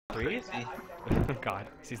3? God.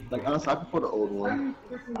 Like, honestly, I prefer the old one.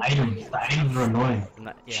 The items are annoying.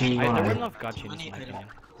 Yeah, there weren't enough god changes in my opinion.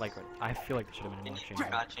 Like, I feel like there should have been more changes.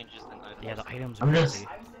 God changes than items. Yeah, the items are crazy.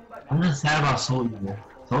 I'm just sad about Soul Eater.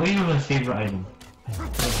 Soul Eater was my favorite item.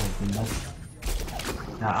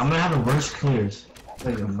 Yeah, I'm gonna have the worst clears. It's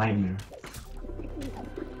like a nightmare.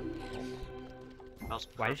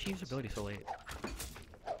 Why did she use ability so late?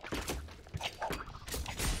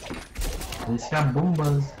 It's got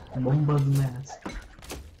Boomba's mask.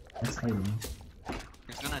 That's item.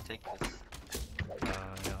 Who's gonna take this?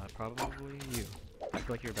 Yeah, probably you. I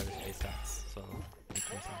feel like you're better space stats, so it makes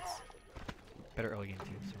more sense. Better early game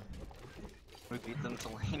too, so. We beat them to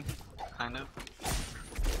lane, kind of.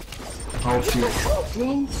 Oh shit.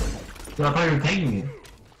 Dude, I thought you were taking it.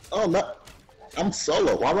 Oh no, I'm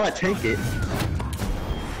solo. Why would I take it?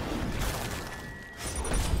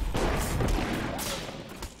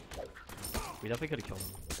 We definitely could have killed him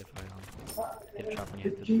if I hit a trap when you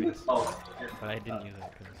hit the space. But I didn't use it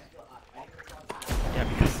because. Yeah,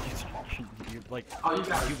 because you like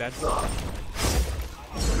you bad stuff.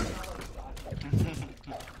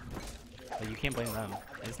 Like, you can't blame them.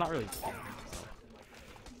 And it's not really. So.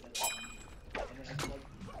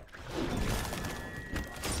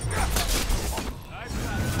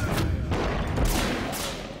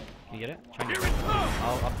 Can you get it? Try and get it.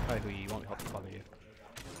 I'll try who you won't help bother you.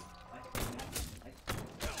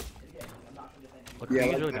 Look, Yeah,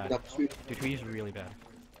 Hui's really bad. Dude, Hui's really bad.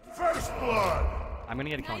 First blood. I'm gonna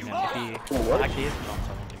get a kill on him if he actually is jump,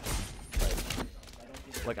 so I won't take him.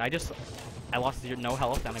 But, like, I lost no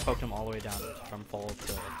health and I poked him all the way down from full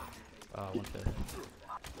to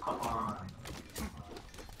 1/5.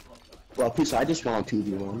 Well, please, I just want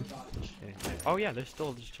 2v1. Oh yeah, they're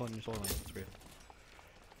still just chilling in the solar lane. That's weird.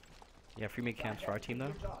 Yeah, free mid camps for our team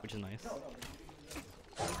though, which is nice.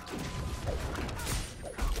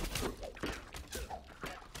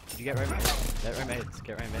 Did you get right mids? Get right mids.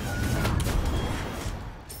 Get right mids.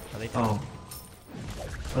 Are they down? Oh.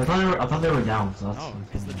 I thought they were down, so that's... No,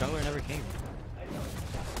 because the jungler never came.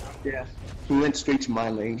 Yeah. He went straight to my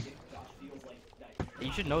lane.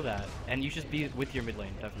 You should know that, and you should be with your mid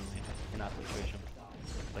lane, definitely, in that situation.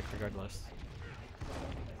 Like, regardless.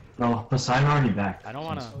 No, Poseidon already back. I don't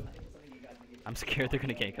wanna... I'm scared they're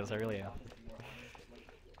gonna gank us, I really am.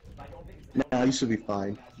 Nah, you should be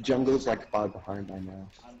fine. Jungle's like far behind by now.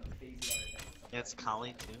 Yeah, it's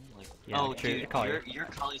Kali too. Like, Yeah, oh, true, dude, Kali. you're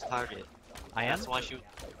Kali's target. I am? That's why she was...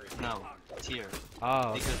 No, tier.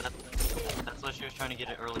 Oh, Because that's why she was trying to get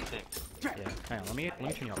an early pick. yeah. Hang on, let me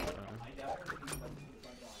turn you off.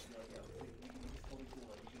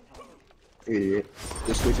 Idiot.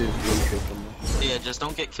 This switch is really good from me. Yeah, just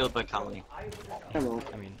don't get killed by Kali. Hello.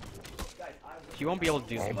 I mean, he won't be able to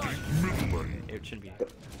do too much. It shouldn't be.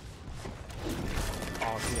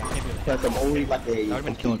 Oh, dude, I can't do that. Because I'm only like That a would've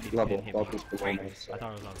been killer if complete he level didn't hit me. focus below me. I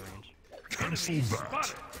thought it was out of range. Cancel that.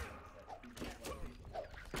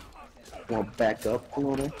 Wanna back up a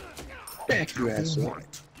little? Back your ass up.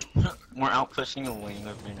 We're out pushing a lane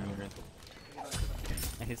of Mirror.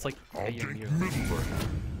 And it's like, I'll hey, you're take near. middle lane.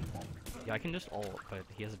 Yeah, I can just ult, but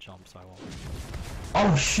he has a jump, so I won't.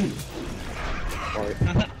 Oh shoot! Alright.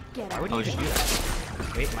 Why would you even do that?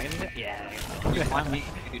 Wait, am I gonna do that? Yeah. Why me?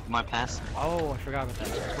 Dude, my pass. Oh, I forgot about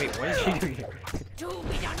that. Wait, what is she doing here?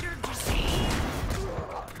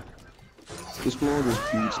 This one is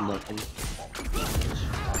huge nothing.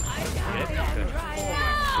 Get it? Good.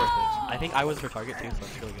 I think I was her target too, so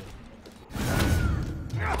it's really good.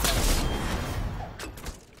 I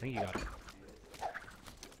think you got it.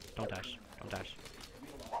 Don't dash. Don't dash.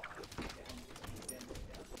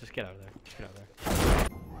 Just get out of there. Just get out of there.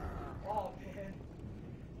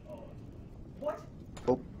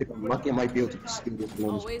 Oh, if I'm lucky, I might be able to steal this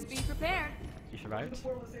one. Always be prepared. He survives?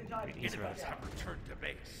 He survives. Return to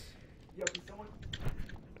base.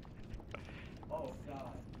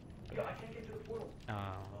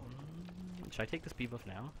 Should I take this buff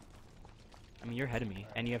now? I mean, you're ahead of me,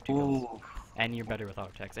 and you have 2 kills. And you're better with auto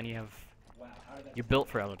attacks, and you're built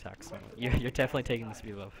for auto attacks, so you're definitely taking this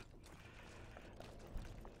buff.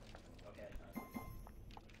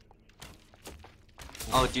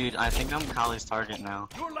 Oh, dude, I think I'm Kali's target now.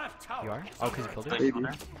 You are? Oh, because you killed her? Maybe.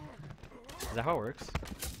 Is that how it works?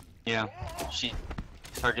 Yeah, she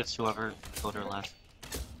targets whoever killed her last.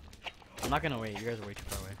 I'm not gonna wait, you guys are way too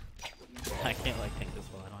far away. I can't like tank this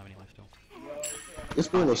well, I don't have any life still.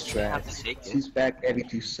 This one was trash. have to take it. She's back every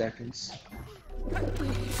 2 seconds. How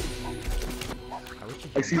would you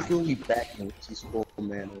Like, she's really back when she's full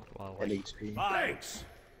mana Wow, and HP. Thanks.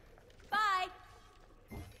 Bye.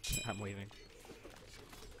 I'm waving.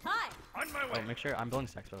 Hi. On my Oh, way. make sure I'm building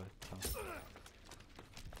stacks by the way, so.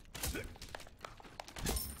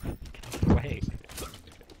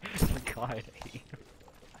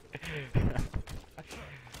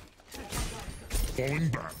 falling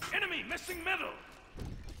back. Enemy missing middle.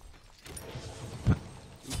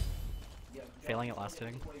 Failing at last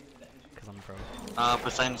hitting. Because I'm a pro.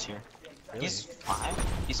 Poseidon's here. Really? He's 5?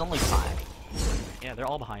 He's only 5. Yeah, they're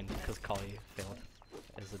all behind because Kali failed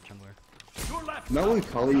as a jungler. Your left. Not only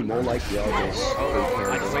Kali, more like the others.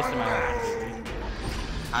 I just wasted my ult.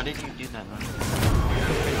 How did you do that, man?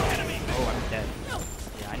 Oh, I'm dead.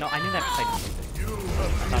 Yeah, I know. I knew that Poseidon was using.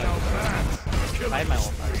 You have I had my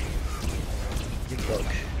ult. You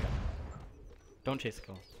fuck. Don't chase the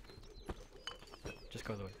kill. Just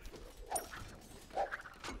go the way.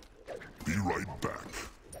 Be right back.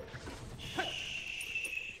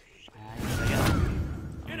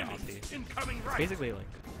 Enemy incoming It's right. basically like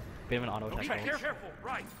a bit of an auto attack. Okay, careful,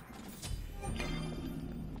 right.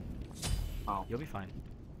 Oh. You'll be fine.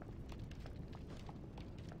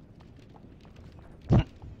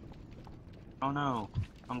 Oh no.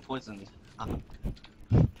 I'm poisoned.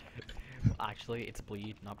 Actually, it's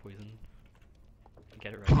bleed, not poison.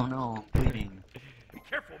 Get it right. Oh no, I'm bleeding. Be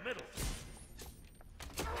careful, middle.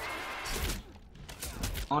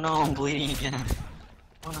 Oh no, I'm bleeding again.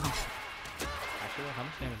 Oh no. Actually, how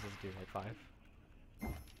much damage does it do? Like 5?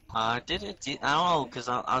 I don't know, cause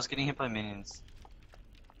I was getting hit by minions.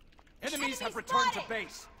 Enemies have returned to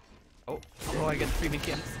base. Oh, I get 3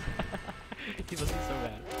 minions. He must be so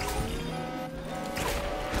bad.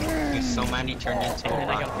 He's so mad he turned into a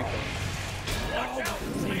And I got rock.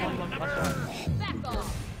 3 kills. Back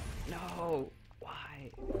off. No! Why?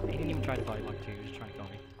 He didn't even try to body block too, he was just trying to kill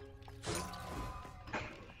me.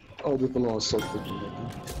 Oh, this one was so freaking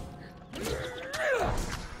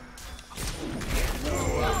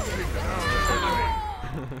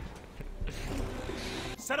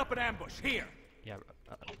Set up an ambush here. Yeah,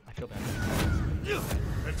 I feel bad.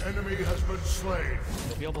 An enemy has been slain.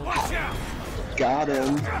 You'll be able to. Watch out! Got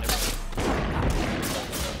him. Good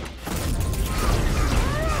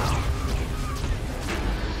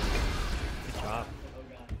job.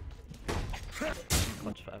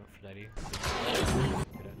 Clutch for Daddy.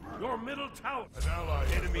 Your middle tower. An ally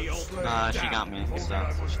enemy ultimate. She got me, so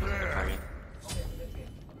she doesn't target.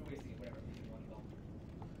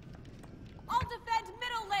 I'll defend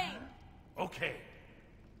middle lane. Okay.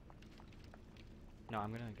 No,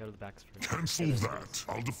 I'm gonna go to the backs first. Cancel that.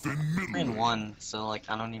 I'll defend I'm in middle. 1, so like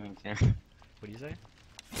I don't even care. What do you say?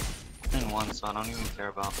 I'm in 1, so I don't even care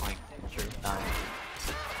about like dying.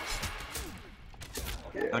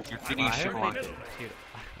 Like you're feeding I shit haven't one. played, dude,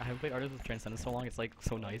 I haven't played Artemis with Transcendence so long. It's like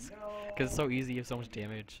so nice because it's so easy. You have so much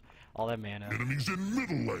damage, all that mana. Enemies in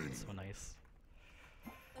middle lane. It's so nice. A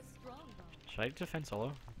strong bone. Should I defend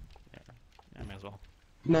solo? Yeah, I might as well.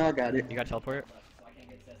 No, I got it. You got teleport?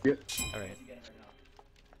 Yep. All right.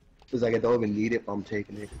 Cause like I don't even need it, but I'm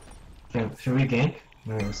taking it. Should we gank?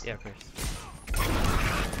 Nice. Yeah, of course.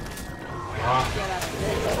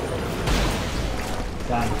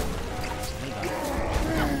 Got it.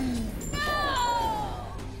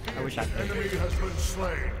 I wish I could. Enemy has been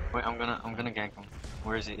slain. Wait, I'm gonna gank him.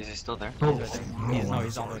 Where is he? Is he still there? Oh,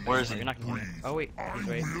 He's on the way. Where is he? You're not gonna. Oh wait,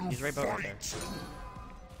 he's right about right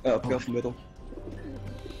there. Up, up middle.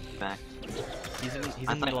 Back. He's in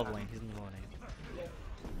the middle of the lane. He's in the middle of the lane.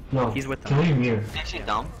 no. He's with them. Can we mirror? He's actually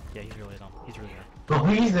dumb. Yeah, he's really dumb. He's really good. Oh,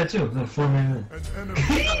 he's there too. No, 4 minutes. An enemy.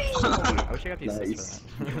 I wish I got these assists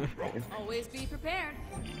for that. Always be prepared.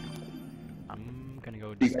 I'm gonna go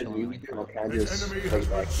You just guys kill need him. me to, or can I An just enemy play has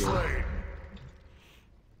been back here? slain.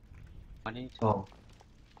 I need. Oh.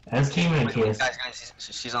 As team in Wait, case. guys,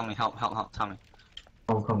 she's on me. Help, Tommy.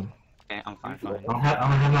 I'm coming. Okay, I'm fine. Fine. I'll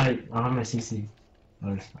have my CC.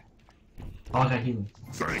 Oh, it's fine. I'll have healing.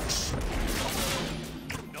 Thanks.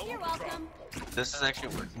 You're welcome. This is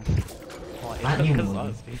actually working. Well, Not it's you, because of man.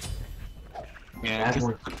 us, dude. Yeah, That's because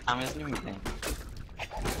working. Tommy isn't even thing.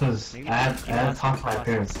 Cause I had to talk to my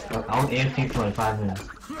parents. I was AFK for like 5 minutes.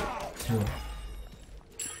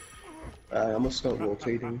 I'm gonna start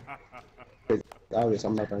rotating. Cause obviously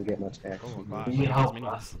I'm not gonna get much action. Oh my You need god, help,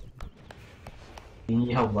 minions. You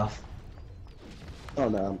need help left. Oh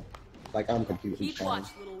no, I'm completely Keep fine. watch,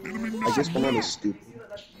 little I just went on this stupid.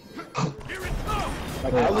 Here it comes.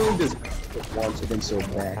 Like I learned this once, it's been so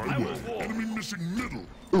bad. Enemy missing middle.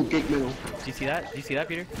 Ooh, gate middle. Do you see that? Do you see that,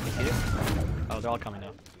 Peter? Do you see it? Oh, they're all coming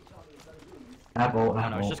now. I have ult, Oh I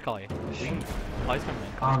have no, it's ult. just Kali. Kali's coming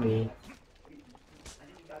in. On me.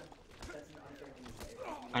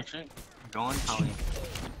 Actually, go on, Tommy.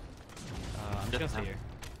 I'm just gonna stay here.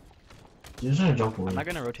 You're just gonna jump away. I'm not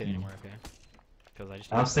gonna rotate anymore, okay? Because I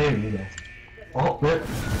just. I'll stay with you guys. Oh, rip.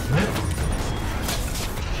 Rip.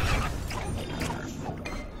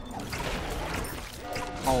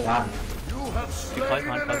 Oh, God. You have dude, slain Kali's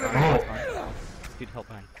an behind, Kali's enemy. behind, Oh. Kali's behind. Dude, help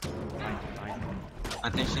behind. Behind. I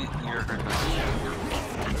think you're hurt.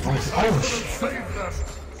 Oh shit!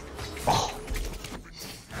 Oh.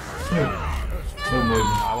 Oh my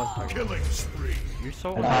god. I was targeted. Killing spree. You're so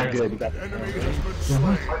Alright, annoying. good. You got the Enemy has been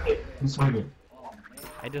slain. Who's fighting?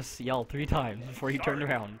 I just yelled 3 times before he turned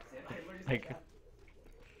around. Like,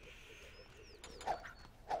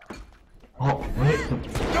 Oh, wait.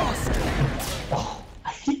 Oh.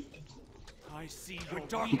 I see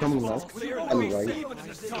your You coming left? I mean right.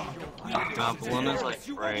 Luna's like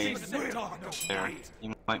right there.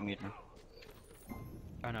 You might meet her.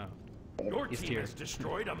 I know. Your He's team here. has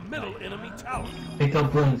destroyed a middle enemy tower. Pick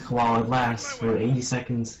up Blink while it lasts for 80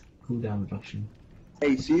 seconds cooldown reduction.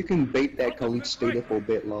 Hey, so you can bait that Khalid stay there for a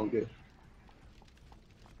bit longer.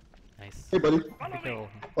 Nice. Hey, buddy. Good kill.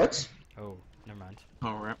 What? Oh, never mind.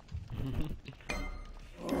 Oh, rip.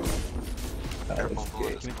 Careful.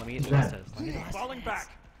 Let me get the last. Let me get the last. Falling back.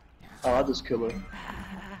 Oh, I'll just kill her.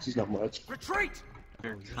 She's not much. Retreat.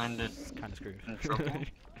 You're kinda Screwed. in trouble.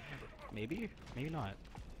 Maybe? Maybe not.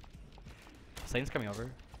 Satan's coming over.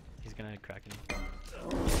 He's gonna crack him.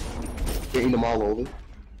 Getting them all over.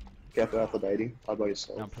 Careful Aphrodite. How about No,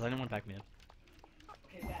 yourself? Poseidon went back mid.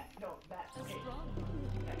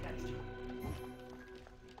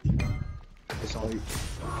 It's all you.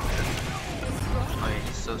 Oh yeah,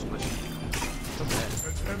 he's so squishy.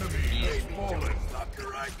 An enemy has fallen.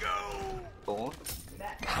 Here I go. Gold?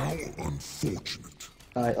 How unfortunate.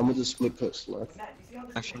 Alright, I'm gonna just split push left.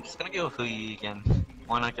 Actually, I'm just gonna go Hui again.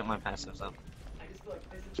 Why not get my passives up?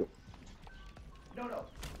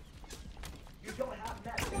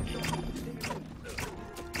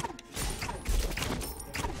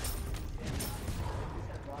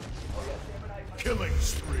 Killing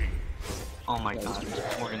spree. Oh my god,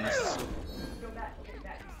 Morgan, this is...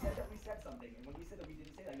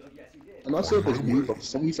 I'm not sure if it's you, but for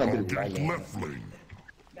some reason I've been Target lying. left lane.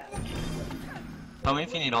 Tell me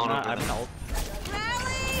if you need auto. I'm an ult.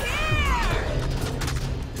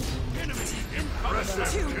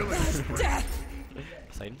 Impressive killing spree.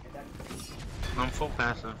 Poseidon. I'm full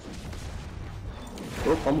passive.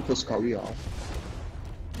 Oh, I'm gonna push Kali off.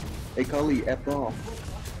 Hey Kali, F off.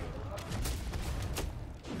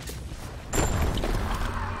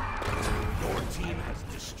 Your team has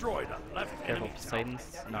destroyed a left Careful, enemy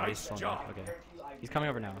Poseidon's. tower. No, he's Nice still job. not. Okay. He's coming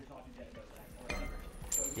over now.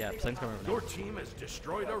 Yeah, Poseidon's coming over Your now. team has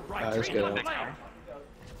destroyed a right let's enemy go. lane.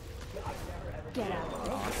 Get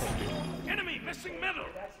out. Enemy missing middle.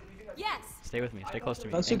 Yes. Stay with me. Stay close to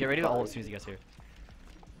me. That's And get a- ready to ult as soon as he gets here.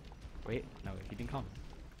 Wait, no, he didn't come.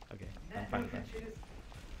 Okay, I'm fine with that.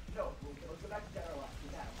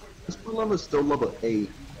 This one is still level 8.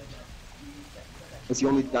 It's he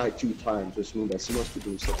only died 2 times, which means that she must be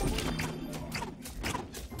doing something.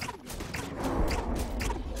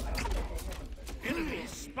 Enemy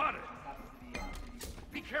spotted.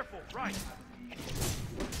 Be careful, right.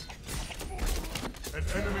 An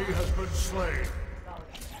enemy has been slain.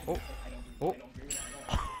 Oh, oh.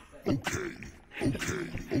 Okay. I'm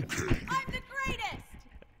the greatest.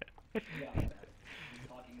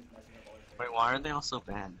 Wait, why are they all so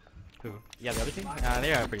bad? Who? Yeah, the other team?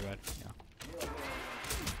 They are pretty bad. Yeah.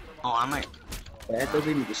 Oh, I might... That doesn't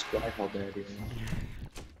even describe how bad it is.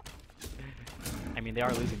 I mean, they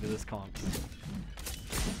are losing to this comp.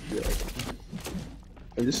 Yeah.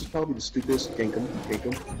 And this is probably the stupidest gank him.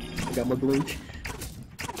 I got my blink.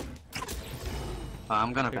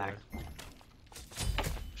 I'm gonna back.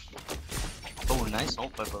 Oh, nice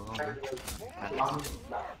ult by Bologna.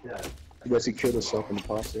 I guess he killed himself in the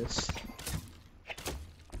process.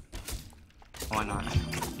 Why not?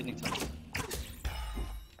 Didn't tell me.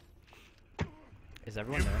 Is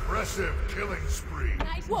everyone there? Impressive killing spree.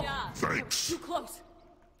 Nice job. Thanks. Too close.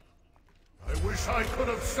 I wish I could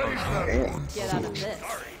have saved that Damn. one. Get out of this.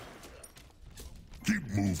 Sorry. Keep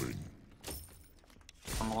moving.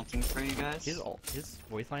 I'm ulting for you guys. His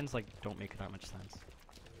voice lines like don't make that much sense.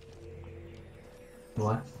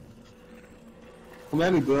 What? Come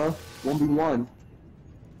at me, bro. 1v1.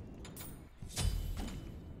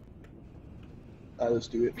 Alright, let's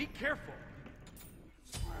do it. Be careful.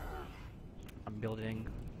 I'm building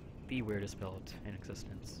the weirdest build in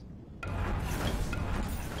existence.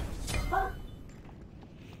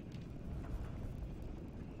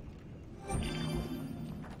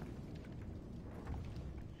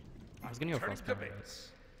 I was gonna go Turn frostbite, to but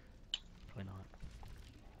base. probably not.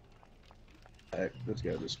 Alright, let's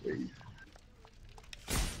go this way.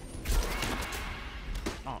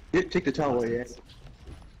 Oh, Yeah, take the tower, yeah.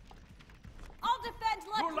 I'll defend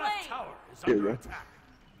Your left left lane. tower is Here we under go. attack.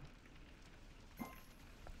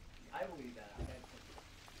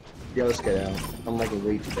 Yeah, let's get out. I'm like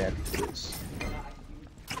way too bad for this.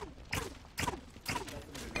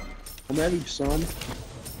 I'm at you, son.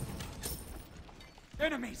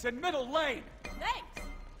 Enemies in middle lane. Thanks.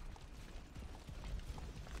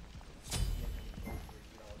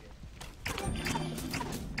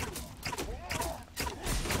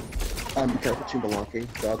 Be careful,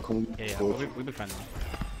 Timberlake. Dog, come Yeah, we'll be fine now.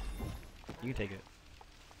 You can take it.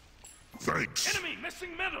 Thanks. Enemy missing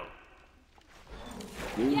middle.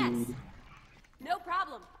 Yes. No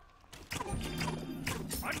problem.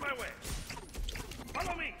 On my way.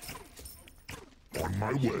 Follow me. On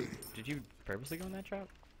my way. Did you purposely go in that trap?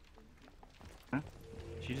 Huh?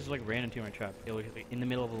 She just like ran into my trap. It was like, in the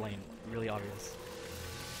middle of the lane. Really obvious.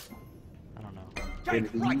 I don't know. Take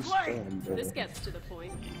right lane. This gets to the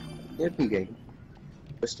point. Every game.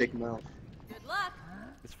 Let's take him out. Good luck.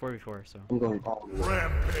 It's 4v4, so. I'm going all the way.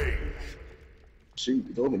 Rampage. Shoot,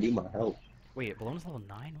 you don't even need my help. Wait, Balloon's level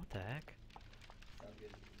 9? What the heck?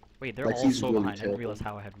 Wait, they're Like, all he's so really behind. I didn't terrible. realize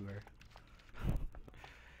how ahead we were.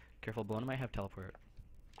 Careful, Balloon might have teleport.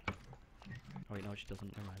 Oh wait, no, she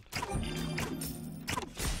doesn't. Never mind.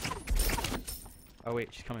 Oh wait,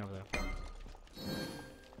 she's coming over there.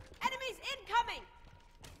 Enemies incoming.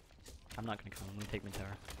 I'm not gonna come. I'm gonna take my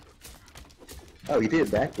tower. Oh, he did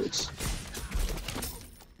it backwards.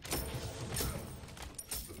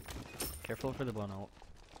 Careful for the Balloon ult.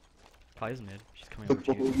 Phaaze is mid. She's coming Look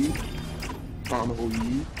over for to you. you. Carnival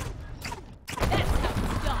you. That's how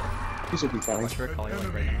it's done. He's gonna be fine. Watch her call you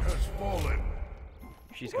like right Enemy now. has fallen.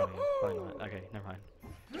 She's coming. Probably not. Okay, never mind.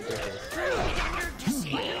 There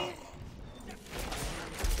she is.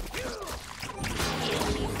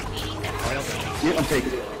 Call ult down. Yeah, I'm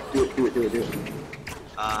taking it. Do it.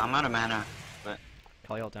 I'm out of mana, but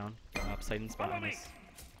Call ult down. Poseidon's behind us.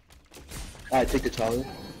 Alright, take the tower.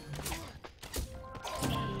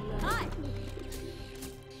 Hi.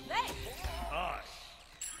 Thanks. Hi.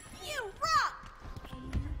 You rock.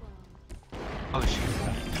 oh shoot.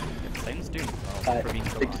 Yeah, Poseidon's Doom. Oh, Alright, for being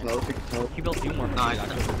so take the behind. tower, take the tower. He built Doom more for No, me, I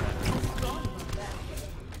actually.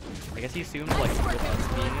 I guess he assumed, like, with us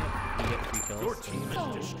being it, he get 3 kills. Your so team he has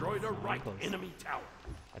was destroyed a right close. enemy tower.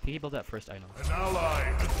 I think he built that first item. An ally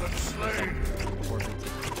has been slain. Before Pizza.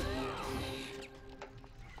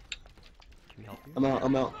 Can we help you? I'm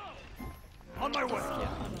out. On my way.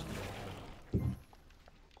 Yeah.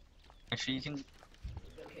 Actually, you can.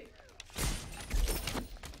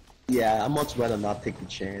 Yeah, I'd much rather not take the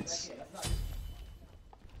chance.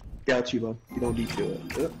 Got you, bro. You don't need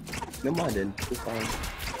to. Never mind then. It's fine.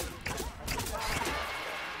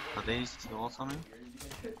 Are they used to ult on me?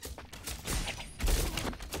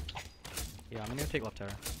 Yeah, I'm gonna take left tower.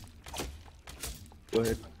 Go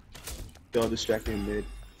ahead. Y'all distracting mid.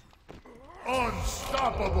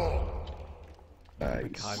 Unstoppable.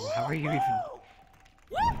 Nice. God, how are you even?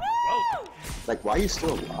 Woohoo! Like, why are you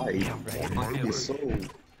still alive? Yeah, right. Why are you so...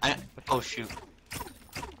 Oh shoot.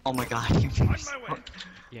 Oh my god, you On my way.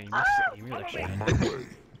 Yeah, you made like shit. On my way.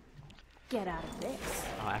 Get out of this.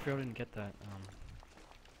 Oh, I forgot I didn't get that.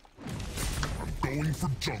 I'm going for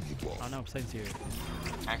jungle buff. Oh no, Poseidon's here.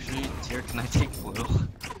 actually here. Can I take blue?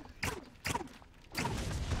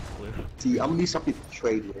 Blue. See, I'm gonna need something to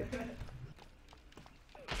trade with.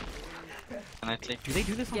 Can I take? Do they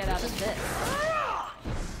do this on Get out purpose? of this.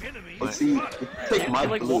 Enemy What? See, spotted. if you take my They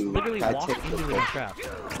like blue, literally I walk take into the the trap.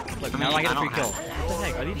 Look, I now mean, I get I a free don't kill. have- What the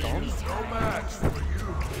heck? Are these dogs? No match for you.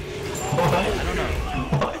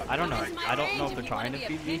 I don't know. I don't know if they're trying to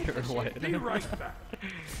feed me or what. Be right back.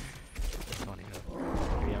 That's funny though.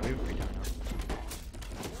 Yeah, we have a free time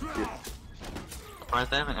now.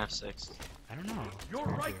 Surprised they have an F6. I don't know. Your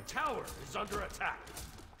right tower is under attack.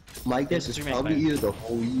 My guess is Three man probably fight. either the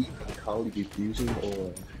whole Yi Kali diffusing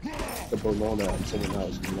or the Bologna and someone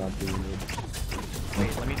else is not doing it.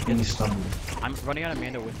 Wait, let me Any get this. stumble. I'm running out of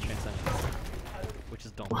Mando with Transcendence, which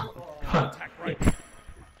is dumb. Attack right.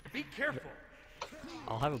 Be careful.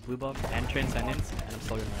 I'll have a blue buff and Transcendence, and I'm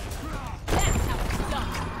still gonna That's how it's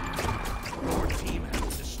done. Your team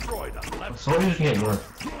has destroyed a left. Soldiers can get nerfed.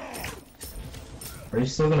 Are you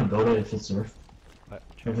still gonna build it if it's nerfed? What?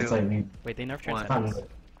 Or if it's like me? Wait, they nerfed What? Transcendence?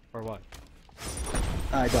 Or what?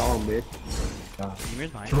 I don't mid. Yeah.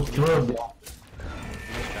 Ymir's mine. Kill Ymir's the trapped.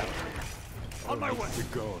 On my way. To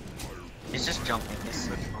go. He's just jumping. He's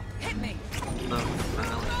so cool. Hit me. Look,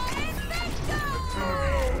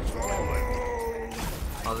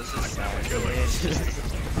 oh, this is sad.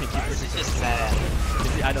 This is just sad.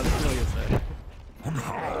 I know, this is really sad.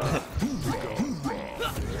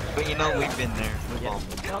 But you know, we've been there. We've all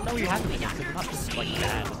Yeah. Well, no, we haven't been, because we're not just, like,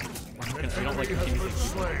 bad. We don't, like, confuse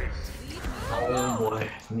these people. Oh boy,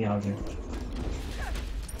 me out here.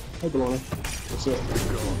 Hey, Bologna. What's up?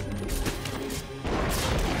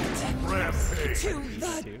 Rampage.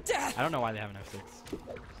 I don't know why they have an F6.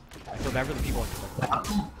 I feel bad for the people.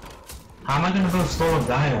 How am I gonna go slow a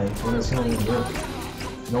guy like, when it's not even good?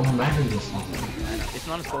 No matter this one. It's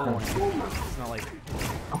not a solo one. It's not like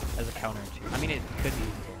as a counter to. I mean, it could be.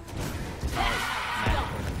 It's not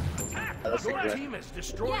like That's Your correct. team has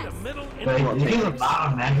destroyed a middle But enemy. you get a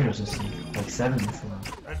lot of measures this thing. Like 7 before.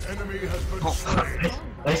 An enemy has been slain.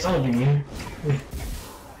 I saw you, man.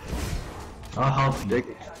 I'll help you. Dig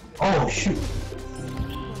it. Oh, shoot.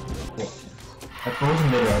 I froze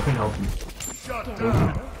in midair, I can help you. Shut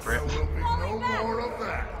down. There will be no more of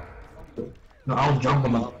that. No, I'll jump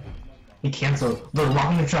him up. He canceled. They're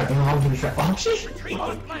locking the track, they're locking the track. Oh, shit!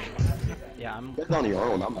 yeah, I'm. Get on your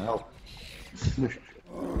own, I'm out. I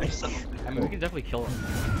mean, we can definitely kill him.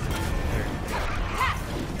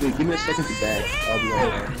 Dude, give me a second to back. I'll be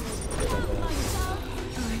right there.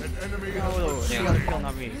 An enemy has Oh, been you got a slain. kill,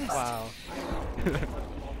 not me. Wow.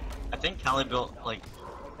 I think Callie built like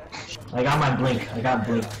I got my blink, I got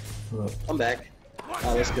blink. Look, I'm back.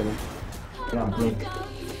 Ah, let's kill him. I got blink.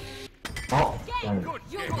 Oh, got it.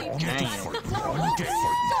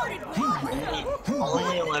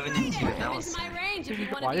 only 11 and 2. That was My range if you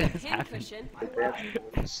want Why to be a did this happen? pincushion.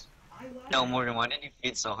 no Morgan. Why did you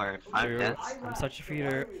feed so hard? 5 Dude, deaths. I'm such a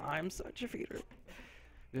feeder. I'm such a feeder.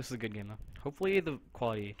 This is a good game though. Hopefully the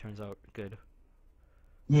quality turns out good.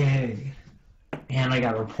 Yay. And I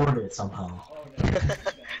got reported somehow.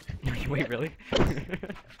 Wait, really?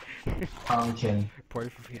 I'm kidding.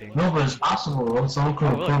 Reported for feeding. No, but it's possible, bro. Someone could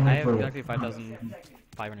Oh, look, report I me have for exactly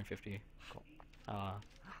 5,550.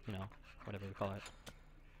 You know, whatever we call it.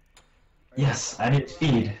 Yes, I did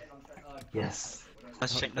feed. Yes.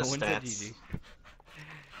 Let's check the No one said stats. GG.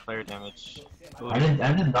 Player damage. Ooh, I did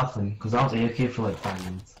nothing, because I was AFK for like 5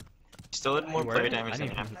 minutes. still had more You were? player I damage than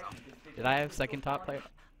didn't half. even- Did I have second top player?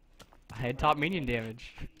 I had top minion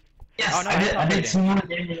damage. Yes, Oh, no, I I did, have I did top 2 more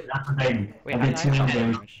damage than Aphrodite. Wait, I how did did 2 I more have top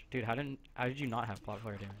damage. damage? Dude, how did you not have top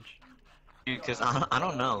player damage? Dude, because I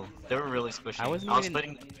don't know. They were really squishy. I wasn't was even-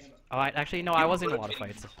 putting Oh, actually, no, I was in a lot of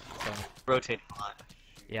fights. So, rotating a lot.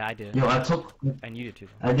 yeah, I did. Yo, I took, And you did too.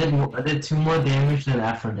 I did 2 more damage than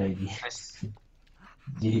Aphrodite. Nice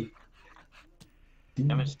Yeah.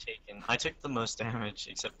 damage taken. I took the most damage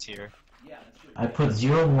except tier. I put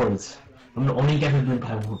 0 wards. I'm the only guy who did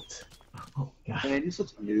by wards. Oh gosh. Man, you're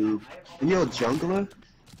such a noob. And you're a jungler?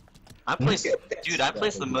 I placed, dude. I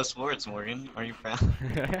placed the most wards. Morgan, are you proud?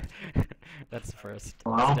 That's the first.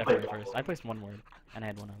 Well, I That's don't definitely play- first. I placed one word, and I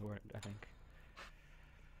had one other word, I think.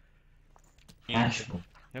 Asheville.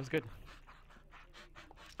 It was good.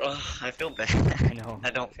 Ugh, I feel bad. I know. I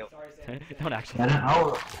don't feel bad. Don't actually. And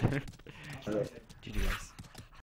I'll GG guys.